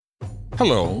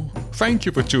Hello, thank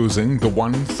you for choosing the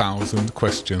 1000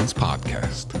 Questions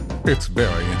podcast. It's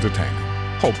very entertaining.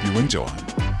 Hope you enjoy.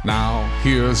 Now,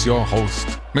 here's your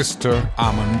host, Mr.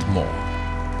 Amand Moore.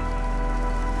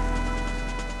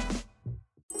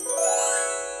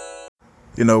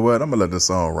 You know what? I'm going to let this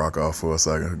song rock off for a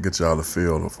second, get y'all a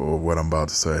feel for what I'm about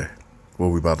to say, what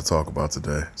we about to talk about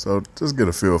today. So just get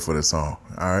a feel for this song,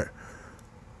 all right?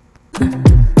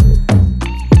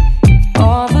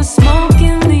 All the smoke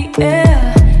in the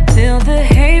air, feel the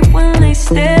hate when they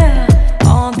stare,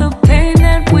 all the pain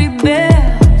that we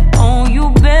bear, oh you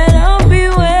better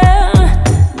beware,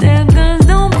 their guns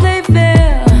don't play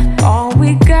fair, all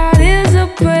we got is a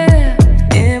prayer,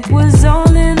 it was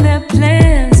all in their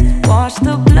plans, wash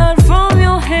the blood from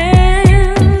your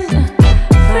hands,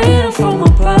 freedom from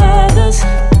our brothers,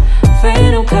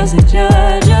 freedom cause they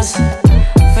judge us,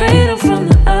 freedom from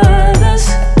the others,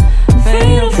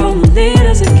 freedom from the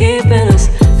leaders that keeping us.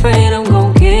 Freedom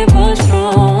gon' keep us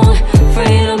strong.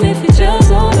 Freedom if you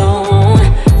just hold on.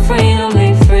 Freedom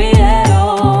ain't free at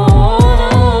all.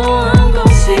 I'm gon'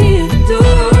 see it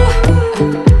through.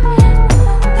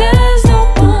 There's no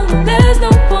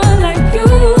one like you.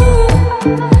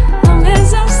 Long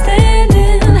as I'm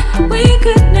standing, we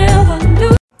could never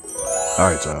lose.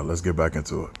 All right, y'all, let's get back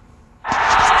into it.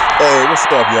 Hey, what's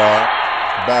up, y'all?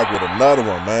 Back with another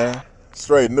one, man.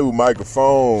 Straight new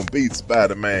microphone, beats by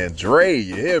the man Dre,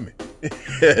 you hear me?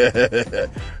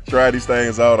 Try these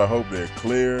things out, I hope they're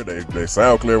clear, they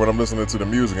sound clear when I'm listening to the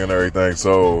music and everything,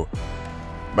 so,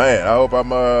 man, I hope I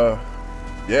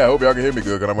hope y'all can hear me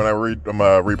good, because I'm going to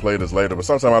replay this later, but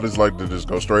sometimes I just like to just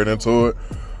go straight into it,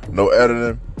 no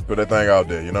editing, put that thing out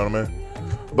there, you know what I mean?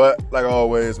 But, like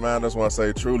always, man, I just want to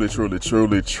say truly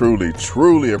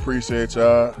appreciate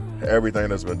y'all, everything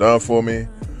that's been done for me.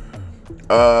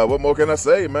 What more can I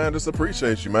say, man? Just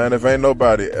appreciate you, man. If ain't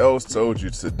nobody else told you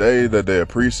today that they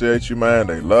appreciate you, man,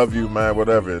 they love you, man,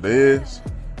 whatever it is,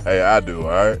 hey, I do, all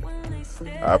right?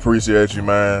 I appreciate you,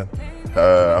 man.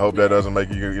 I hope that doesn't make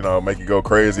you go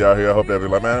crazy out here. I hope that be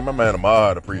like, man, my man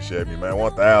Ahmad appreciate me, man,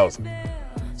 1,000.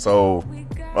 So,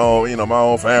 my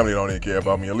own family don't even care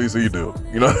about me. At least he do.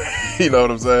 You know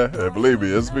what I'm saying? And believe me,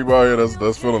 there's people out here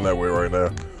that's feeling that way right now.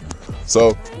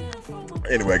 So,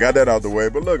 anyway, got that out the way.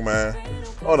 But look, man,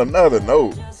 on another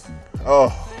note,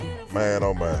 oh man,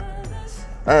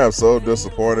 I am so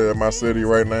disappointed in my city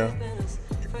right now.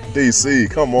 DC,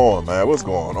 come on, man, what's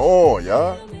going on,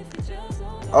 y'all?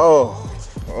 Oh,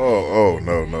 no,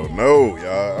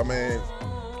 y'all. I mean,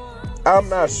 I'm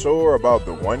not sure about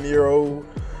the 1-year-old.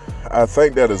 I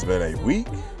think that has been a week,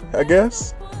 I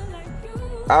guess.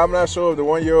 I'm not sure if the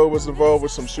 1-year-old was involved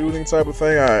with some shooting type of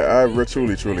thing. I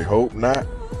truly hope not.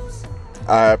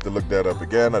 I have to look that up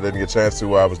again. I didn't get a chance to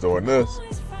while I was doing this,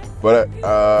 but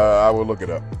I will look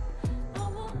it up.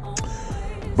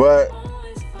 But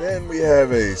then we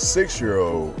have a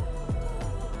 6-year-old.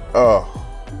 Oh,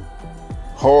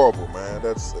 horrible, man.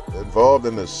 That's involved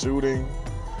in the shooting.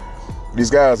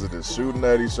 These guys are just shooting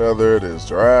at each other. There's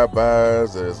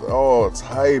drive-bys. There's all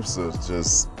types of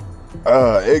just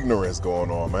ignorance going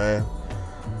on, man.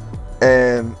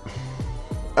 And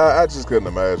I just couldn't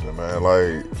imagine, man.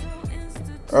 Like,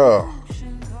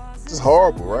 just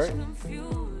horrible, right?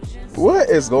 What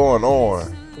is going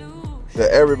on that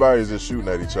everybody's just shooting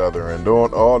at each other and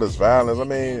doing all this violence? I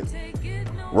mean,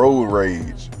 road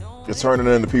rage is turning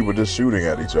into people just shooting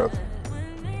at each other.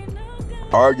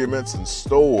 Arguments in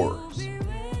stores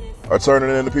are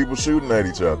turning into people shooting at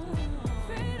each other.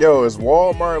 Yo, is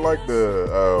Walmart like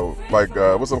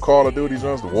what's some Call of Duty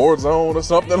joints, the War Zone or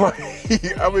something? Like,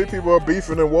 how many people are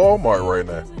beefing in Walmart right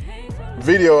now?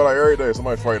 Video like every day,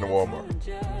 somebody fighting in Walmart.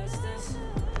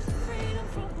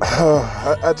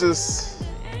 I just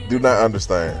do not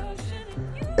understand.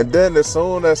 And then as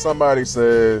soon as somebody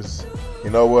says,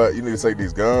 you know what, you need to take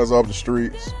these guns off the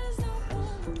streets,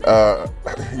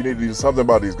 you need to do something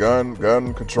about these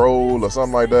gun control or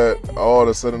something like that, all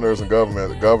the senators and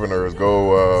governors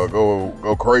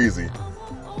go crazy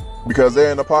because they're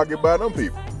in the pocket by them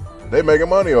people. They making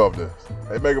money off this.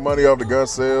 They making money off the gun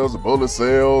sales, the bullet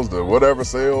sales, the whatever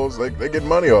sales. They get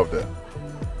money off that.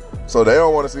 So they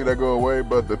don't want to see that go away,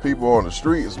 but the people on the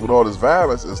streets with all this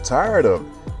violence is tired of it.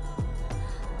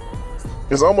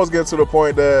 It's almost getting to the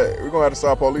point that we're going to have to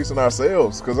stop policing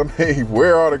ourselves. Because, I mean,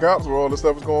 where are the cops where all this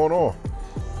stuff is going on?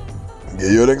 I'll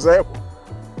give you an example.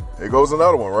 Here goes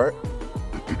another one, right?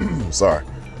 Sorry.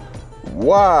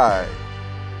 Why?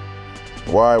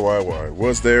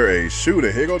 Was there a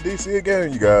shooting? Here go DC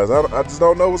again, you guys. I just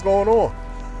don't know what's going on.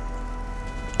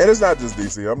 And it's not just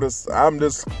DC. I'm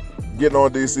just getting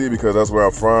on DC because that's where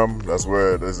I'm from. That's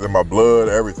where it's in my blood,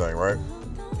 everything, right?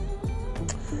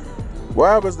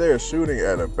 Why was there a shooting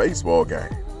at a baseball game?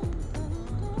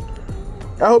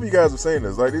 I hope you guys have seen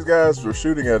this. Like, these guys were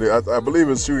shooting at it. I believe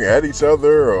it was shooting at each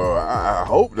other, or I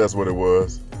hope that's what it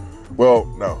was. Well,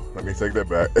 no, let me take that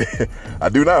back. I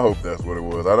do not hope that's what it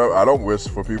was. I don't wish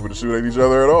for people to shoot at each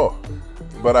other at all.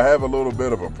 But I have a little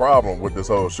bit of a problem with this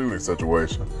whole shooting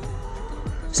situation.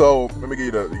 So let me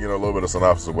give you a little bit of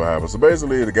synopsis of what happened. So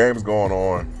basically, the game is going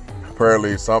on.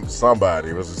 Apparently,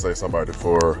 somebody, let's just say somebody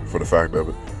for the fact of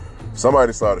it,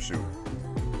 somebody started shooting.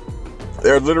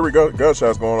 There's literally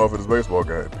gunshots going off at this baseball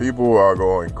game. People are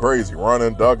going crazy,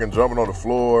 running, ducking, jumping on the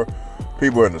floor.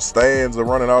 People in the stands are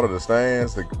running out of the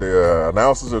stands. The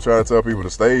announcers are trying to tell people to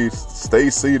stay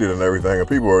seated and everything, and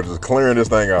people are just clearing this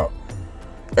thing out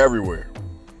everywhere.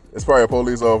 It's probably a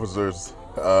police officer's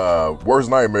worst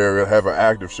nightmare to have an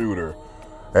active shooter,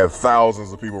 have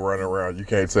thousands of people running around. You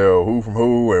can't tell who from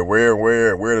who and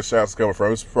where the shots are coming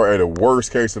from. It's probably the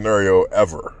worst case scenario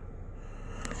ever.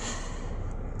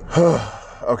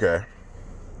 Okay,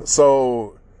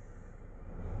 so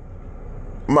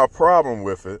my problem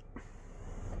with it,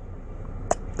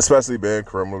 especially being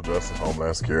criminal justice,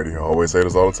 Homeland Security, I always say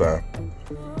this all the time.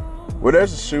 When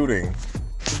there's a shooting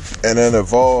and it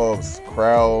involves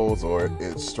crowds or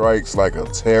it strikes like a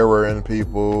terror in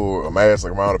people, a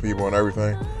massive amount of people and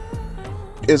everything,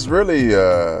 it's really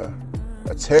a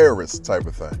terrorist type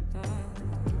of thing.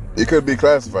 It could be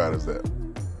classified as that.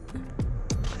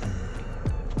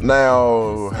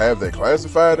 Now, have they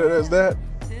classified it as that?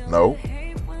 No.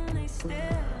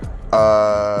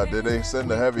 Did they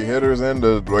send the heavy hitters in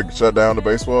to shut down the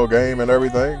baseball game and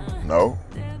everything? No.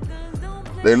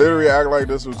 They literally act like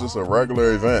this was just a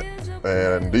regular event,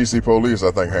 and DC police, I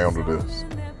think, handled this.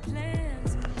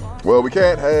 Well, we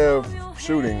can't have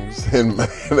shootings in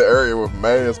the area with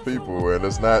mass people, and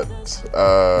it's not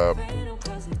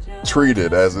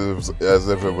treated as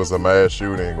if it was a mass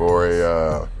shooting or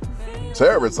a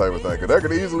terrorist type of thing, because that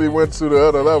could easily went to the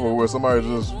other level where somebody's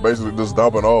just basically just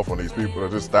dumping off on these people.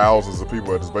 There's just thousands of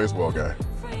people at this baseball game.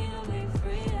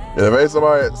 And if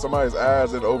somebody's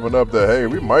eyes didn't open up that, hey,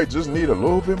 we might just need a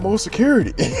little bit more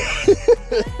security. and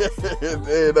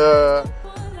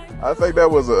I think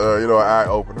that was an eye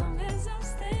opener.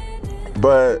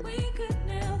 But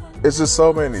it's just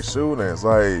so many shootings,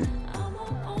 like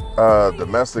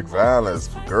domestic violence,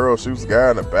 girl shoots a guy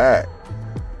in the back.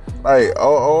 Like,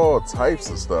 all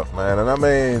types of stuff, man. And I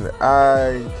mean,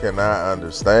 I cannot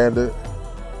understand it.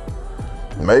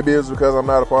 Maybe it's because I'm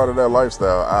not a part of that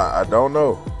lifestyle. I don't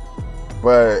know.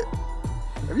 But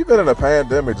have you been in a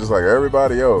pandemic just like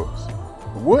everybody else?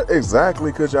 What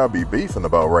exactly could y'all be beefing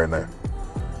about right now?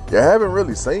 You haven't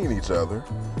really seen each other.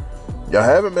 Y'all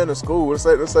haven't been to school. Let's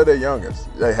say they're youngest.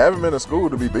 They haven't been to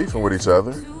school to be beefing with each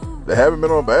other. They haven't been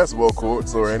on basketball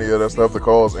courts or any of that stuff to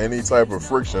cause any type of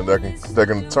friction that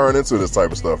can turn into this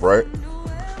type of stuff, right?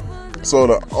 So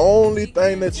the only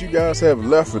thing that you guys have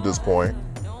left at this point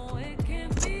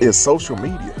is social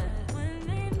media.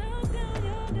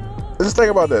 Just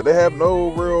think about that. They have no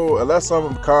real, unless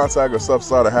some contact or stuff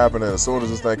started happening as soon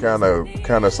as this thing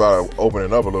kind of started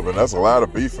opening up a little bit. That's a lot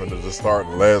of beefing to just start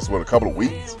and last a couple of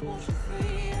weeks.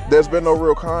 There's been no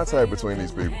real contact between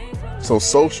these people. So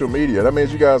social media, that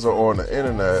means you guys are on the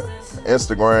internet,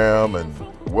 Instagram and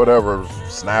whatever,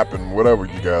 Snap and whatever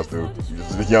you guys do,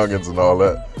 the youngins and all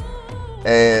that,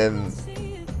 and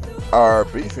are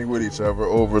beefing with each other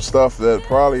over stuff that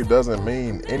probably doesn't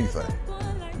mean anything.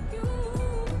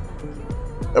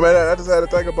 I mean, I just had to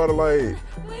think about it, like,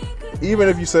 even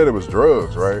if you said it was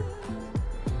drugs, right?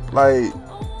 Like,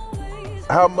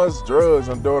 how much drugs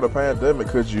during the pandemic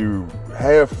could you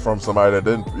have from somebody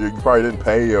that you probably didn't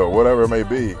pay or whatever it may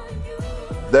be,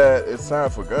 that it's time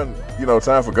for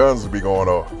guns to be going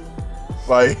off?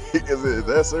 Like, is it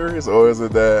that serious, or is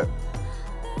it that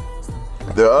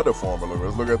the other formula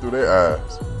is looking through their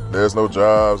eyes? There's no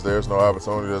jobs, there's no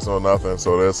opportunity, there's no nothing,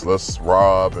 so let's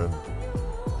rob and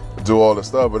do all this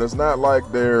stuff. But it's not like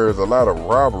there's a lot of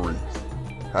robberies.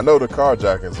 I know the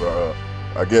carjackings are up.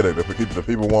 I get it. The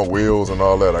people want wheels and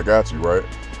all that. I got you, right?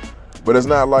 But it's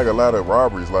not like a lot of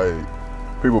robberies, like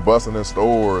people busting in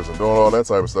stores and doing all that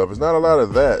type of stuff. It's not a lot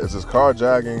of that. It's just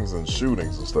carjackings and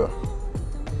shootings and stuff.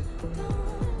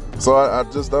 So I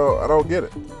don't get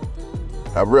it.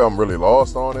 I'm really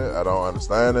lost on it. I don't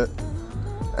understand it.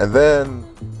 And then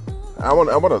I'm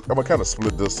gonna kind of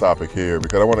split this topic here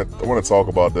because I want to talk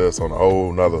about this on a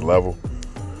whole nother level.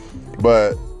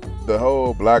 But the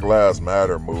whole Black Lives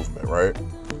Matter movement, right?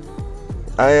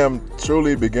 I am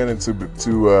truly beginning to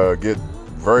get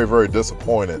very, very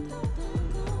disappointed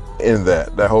in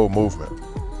that whole movement.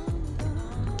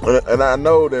 And I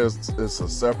know it's a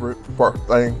separate part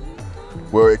thing,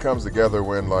 Well, it comes together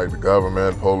when like the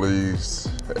government, police,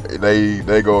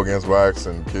 they go against blacks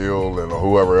and kill, and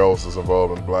whoever else is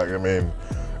involved in black. I mean,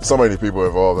 so many people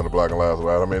involved in the Black Lives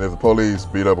Matter. I mean, if the police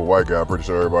beat up a white guy, I'm pretty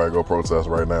sure everybody go protest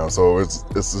right now. So it's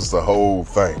just a whole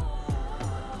thing.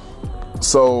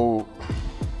 So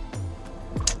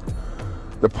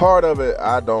the part of it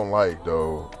I don't like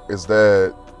though is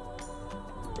that,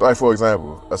 like for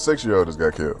example, a 6-year-old just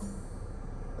got killed.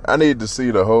 I need to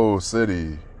see the whole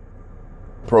city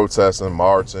protesting,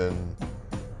 marching,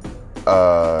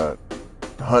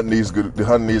 hunting these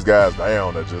guys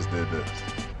down that just did this,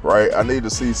 right? I need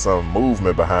to see some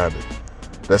movement behind it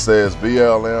that says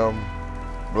BLM,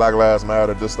 Black Lives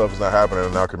Matter, this stuff is not happening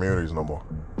in our communities no more.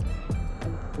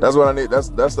 That's what I need. That's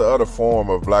the other form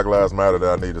of Black Lives Matter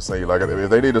that I need to see. Like if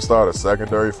they need to start a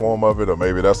secondary form of it, or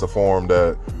maybe that's the form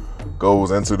that goes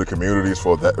into the communities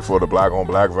for the black on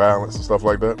black violence and stuff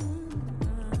like that,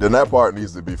 then that part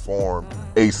needs to be formed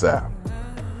ASAP.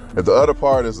 If the other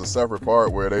part is a separate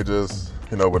part where they just,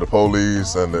 with the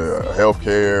police and the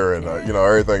healthcare and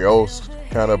everything else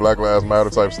kind of Black Lives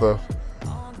Matter type stuff,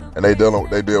 and they deal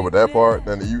with that part,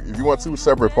 then if you want two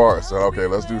separate parts, then okay,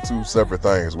 let's do two separate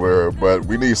things. But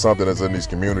we need something that's in these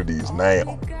communities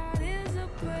now.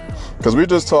 Because we're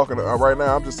just talking right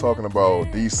now. I'm just talking about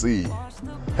DC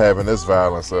having this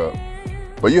violence up,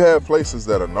 but you have places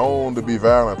that are known to be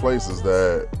violent places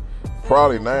that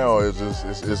probably now it's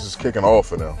just kicking off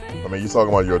for them. I mean, you're talking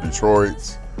about your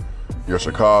Detroits, your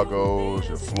Chicagos,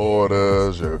 your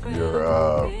Floridas,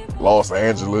 your Los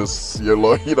Angeles,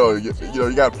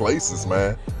 you got places,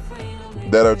 man,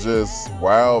 that are just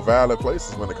wild, violent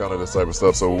places when it comes to this type of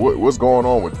stuff. So what's going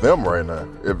on with them right now?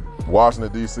 If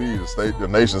Washington D.C., the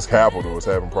nation's capital, is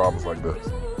having problems like this.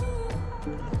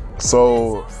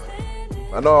 So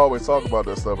I know I always talk about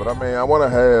this stuff, but I mean, I want to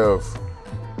have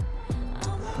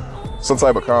some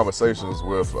type of conversations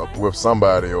with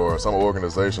somebody or some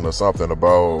organization or something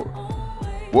about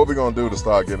what we're gonna do to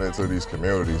start getting into these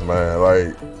communities, man.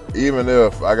 Like, even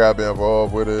if I gotta be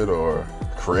involved with it or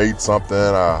create something,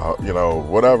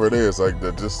 whatever it is, like,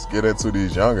 to just get into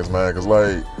these youngins, man. Cause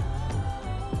like,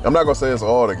 I'm not gonna say it's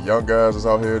all the young guys that's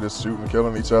out here just shooting,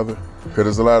 killing each other. Cause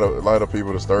there's a lot of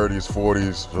people that's 30s,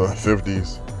 40s,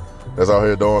 50s that's out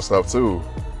here doing stuff too.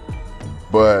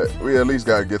 But we at least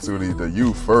gotta get to the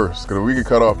youth first. Cause if we can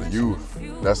cut off the youth,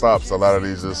 that stops a lot of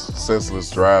these just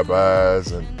senseless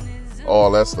drive-bys and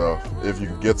all that stuff, if you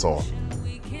can get to them.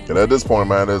 And at this point,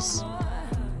 man, there's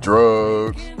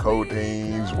drugs,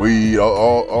 codeines, weed,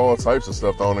 all types of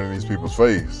stuff thrown in these people's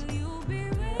face.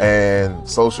 And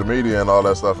social media and all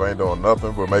that stuff ain't doing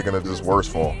nothing but making it just worse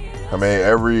for them. I mean,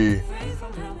 every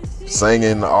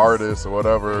singing artist or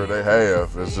whatever they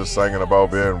have is just singing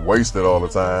about being wasted all the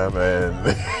time,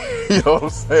 and you know what I'm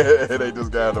saying? They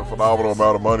just got a phenomenal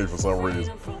amount of money for some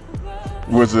reason,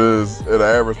 which is in the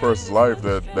average person's life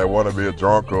that want to be a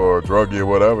drunk or a druggie or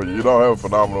whatever. You don't have a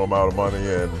phenomenal amount of money,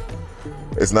 and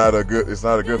it's not a good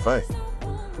thing.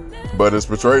 But it's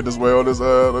portrayed this way on this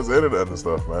internet and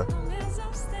stuff, man.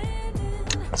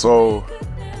 So,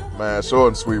 man, short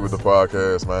and sweet with the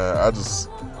podcast, man. I just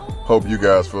hope you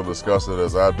guys feel disgusted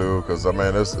as I do, because I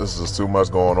mean, it's just too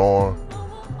much going on.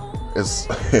 It's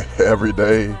every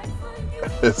day.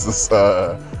 It's just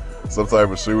some type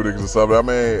of shootings or something. I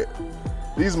mean,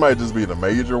 these might just be the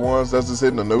major ones that's just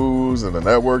hitting the news and the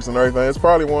networks and everything. It's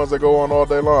probably ones that go on all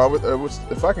day long.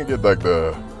 If I can get like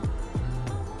the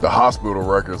hospital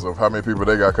records of how many people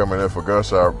they got coming in for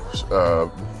gunshot,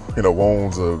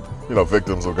 wounds of,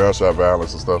 victims of gunshot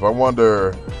violence and stuff. I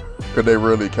wonder, could they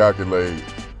really calculate,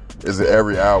 is it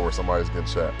every hour somebody's getting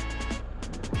shot?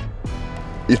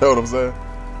 You know what I'm saying?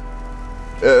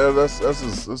 Yeah, that's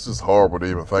just horrible to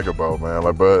even think about, man.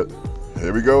 Like, but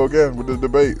here we go again with the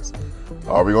debates.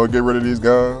 Are we gonna get rid of these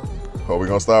guns? Are we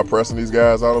gonna start pressing these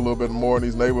guys out a little bit more in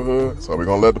these neighborhoods? Are we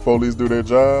gonna let the police do their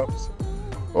jobs?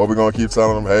 Or are we gonna keep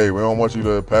telling them, hey, we don't want you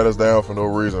to pat us down for no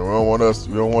reason. We don't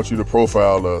want you to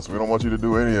profile us. We don't want you to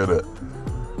do any of that.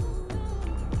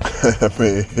 I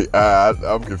mean,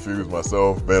 I'm confused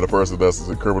myself, being a person that's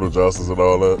in criminal justice and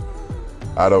all that.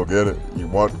 I don't get it. You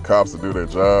want cops to do their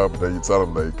job, but then you tell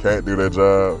them they can't do their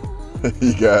job.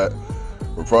 You got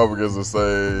Republicans that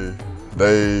say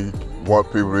they want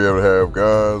people to be able to have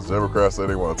guns. Democrats say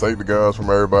they want to take the guns from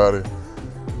everybody,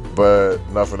 but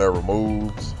nothing ever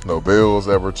moves. No bills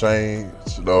ever change.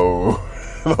 No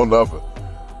nothing.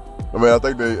 I mean, I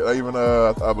think they even,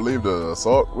 I believe the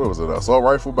assault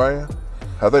rifle ban?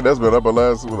 I think that's been up the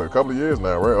last a couple of years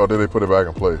now, right? Or did they put it back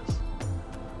in place?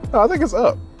 No, I think it's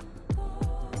up.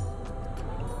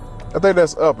 I think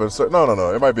that's up.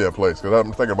 No, it might be in place, because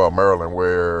I'm thinking about Maryland,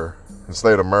 where in the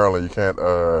state of Maryland, you can't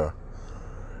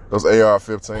those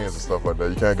AR-15s and stuff like that,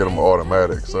 you can't get them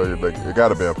automatic. So it got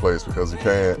to be in place because you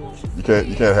can't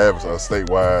have a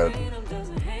statewide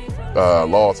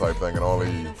law type thing, and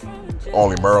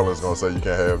only Maryland's gonna say you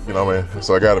can't have. You know what I mean?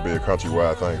 So it got to be a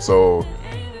countrywide thing. So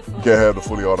you can't have the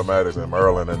fully automatics in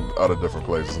Maryland and other different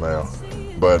places now.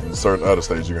 But in certain other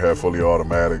states, you can have fully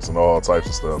automatics and all types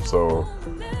of stuff. So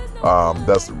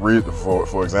that's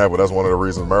for example, that's one of the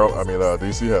reasons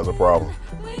DC has a problem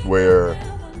where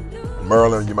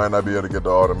Maryland, you might not be able to get the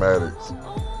automatics.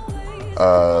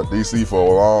 DC for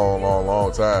a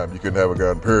long time, you couldn't have a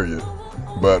gun, period.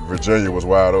 But Virginia was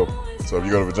wide open. So if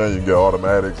you go to Virginia, you can get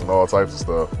automatics and all types of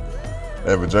stuff.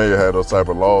 And Virginia had those type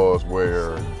of laws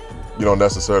where you don't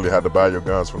necessarily have to buy your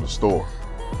guns from the store.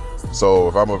 So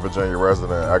if I'm a Virginia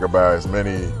resident, I can buy as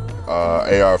many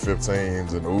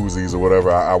AR-15s and Uzis or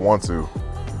whatever I want to.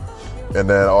 And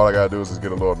then all I gotta do is just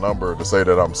get a little number to say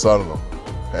that I'm selling them.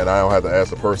 And I don't have to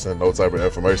ask the person no type of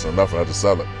information or nothing, I just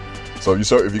sell it. So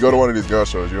if you go to one of these gun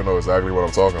shows, you'll know exactly what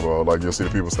I'm talking about. Like, you'll see the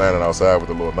people standing outside with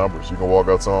the little numbers. You can walk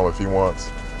up to him if he wants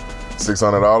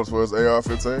 $600 for his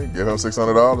AR-15, give him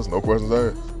 $600, no questions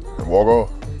asked, and walk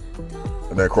off.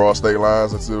 And then cross state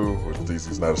lines which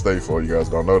DC's not a state for, you guys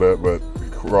don't know that, but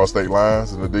cross state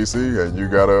lines into DC and you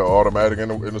got an automatic in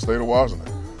the state of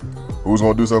Washington. Who's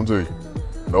gonna do something to you?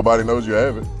 Nobody knows you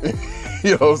have it.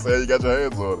 You know what I'm saying? You got your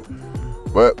hands on it.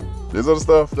 But these are the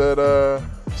stuff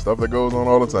that goes on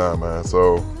all the time, man.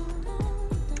 So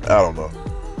I don't know.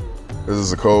 This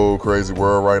is a cold, crazy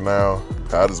world right now.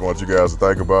 I just want you guys to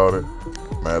think about it.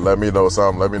 Man, let me know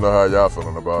something. Let me know how y'all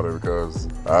feeling about it, because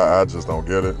I just don't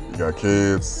get it. You got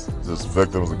kids, just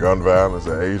victims of gun violence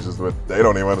at ages, but they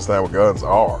don't even understand what guns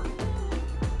are.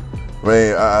 I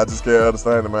mean, I just can't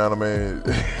understand it, man. I mean,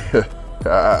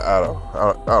 I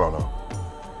don't know.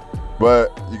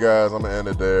 But you guys, I'm gonna end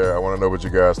it there. I want to know what you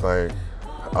guys think.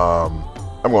 I'm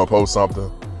gonna post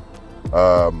something,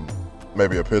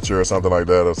 maybe a picture or something like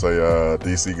that, or say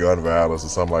DC gun violence or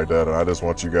something like that. And I just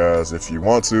want you guys, if you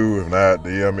want to, if not,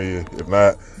 DM me. If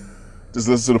not, just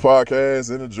listen to the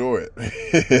podcast and enjoy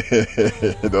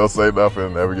it. Don't say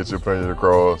nothing, never get your opinion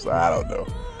across. I don't know.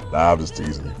 Nah, I'm just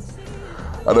teasing you.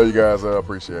 I know you guys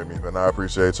appreciate me, and I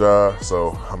appreciate y'all.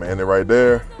 So I'm gonna end it right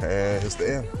there, and it's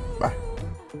the end. Bye.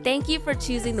 Thank you for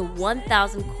choosing the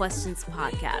 1000 Questions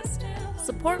podcast.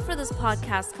 Support for this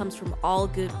podcast comes from All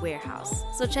Good Warehouse,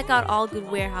 so check out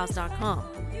allgoodwarehouse.com.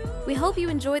 We hope you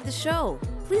enjoyed the show.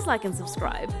 Please like and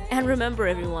subscribe. And remember,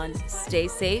 everyone, stay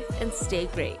safe and stay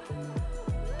great.